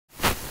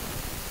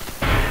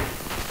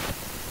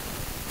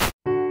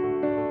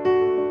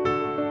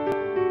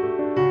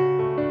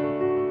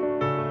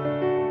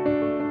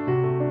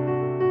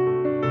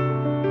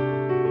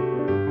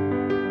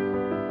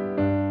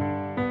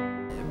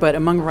But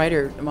among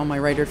my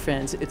writer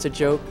friends, it's a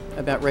joke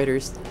about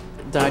writers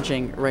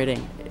dodging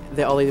writing.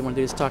 All they want to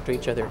do is talk to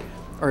each other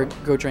or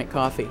go drink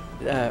coffee.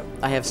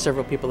 I have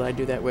several people that I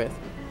do that with.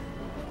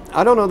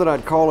 I don't know that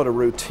I'd call it a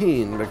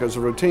routine, because a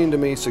routine to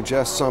me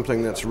suggests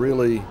something that's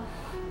really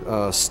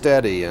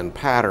steady and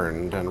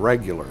patterned and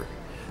regular.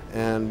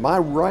 And my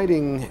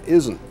writing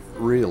isn't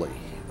really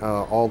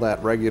all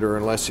that regular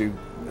unless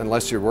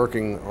you're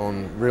working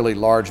on really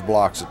large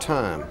blocks of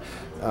time.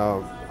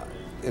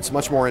 It's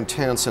much more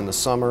intense in the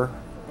summer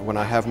when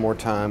I have more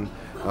time.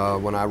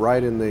 When I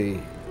write in the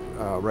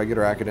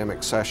regular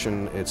academic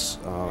session, it's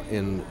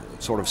in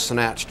sort of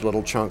snatched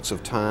little chunks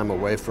of time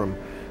away from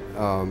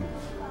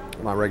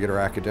my regular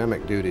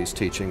academic duties,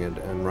 teaching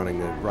and running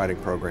the writing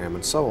program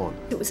and so on.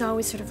 It was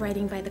always sort of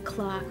writing by the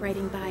clock,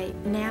 writing by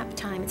nap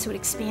time, and so it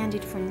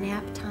expanded from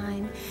nap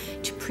time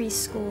to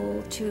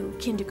preschool to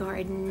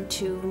kindergarten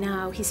to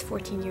now he's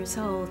 14 years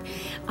old.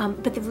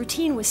 But the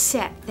routine was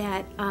set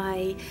that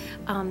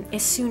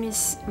as soon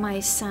as my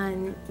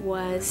son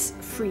was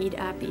freed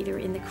up either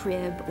in the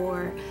crib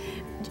or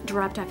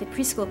dropped off at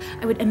preschool,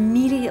 I would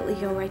immediately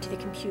go right to the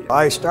computer.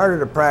 I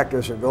started a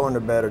practice of going to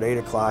bed at 8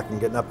 o'clock and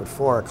getting up at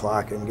 4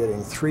 o'clock and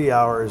getting 3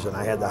 hours, and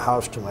I had the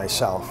house to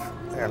myself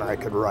and I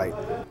could write.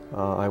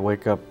 I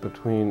wake up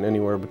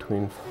anywhere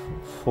between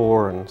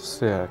 4 and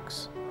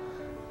 6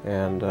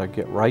 and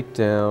get right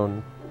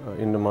down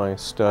into my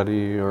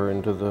study or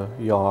into the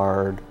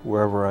yard,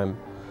 wherever I'm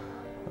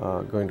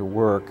going to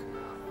work.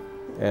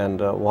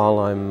 And while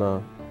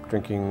I'm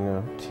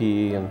drinking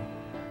tea and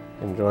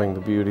enjoying the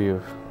beauty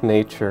of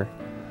nature,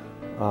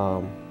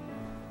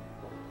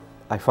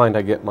 I find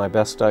I get my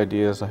best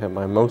ideas, I have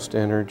my most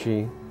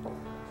energy,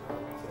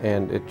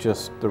 and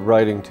the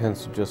writing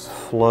tends to just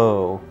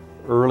flow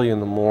early in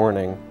the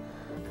morning.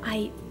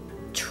 I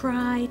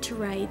try to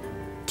write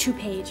 2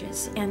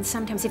 pages, and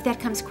sometimes if that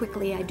comes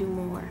quickly, I do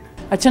more.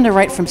 I tend to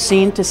write from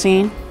scene to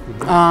scene.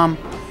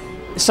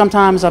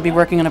 Sometimes I'll be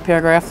working on a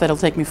paragraph that'll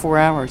take me 4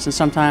 hours, and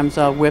sometimes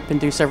I'll whip and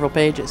do several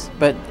pages,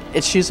 but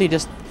it's usually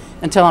just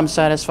until I'm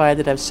satisfied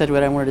that I've said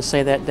what I wanted to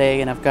say that day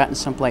and I've gotten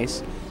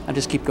someplace. I'll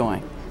just keep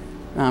going.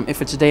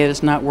 If it's a day that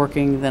it's not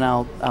working, then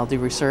I'll do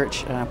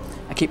research.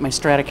 I keep my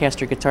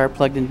Stratocaster guitar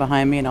plugged in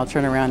behind me, and I'll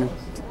turn around and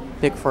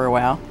pick for a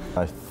while.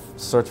 I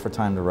search for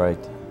time to write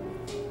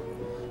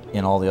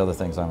in all the other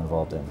things I'm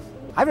involved in.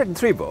 I've written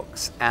 3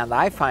 books, and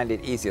I find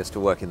it easiest to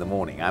work in the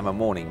morning. I'm a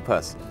morning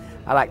person.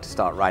 I like to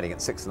start writing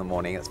at 6 in the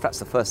morning. It's perhaps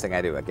the first thing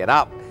I do. I get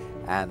up,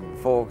 and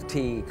before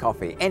tea,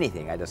 coffee,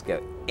 anything, I just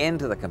go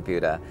into the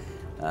computer,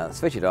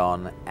 switch it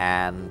on,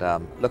 and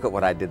look at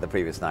what I did the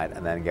previous night,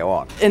 and then go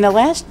on. In the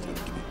last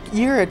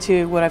year or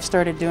two, what I've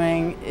started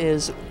doing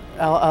is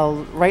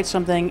I'll write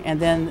something, and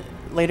then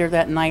later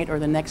that night or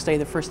the next day,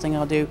 the first thing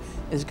I'll do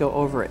is go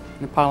over it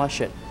and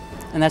polish it.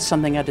 And that's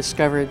something I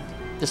discovered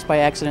just by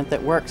accident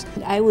that works.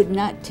 I would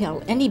not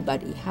tell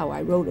anybody how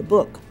I wrote a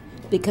book,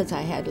 because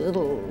I had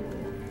little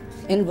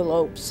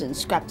envelopes and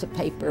scraps of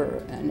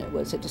paper, and it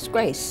was a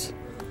disgrace.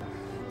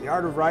 The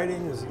art of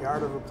writing is the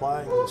art of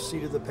applying the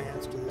seat of the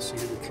pants to the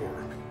seat of the chair.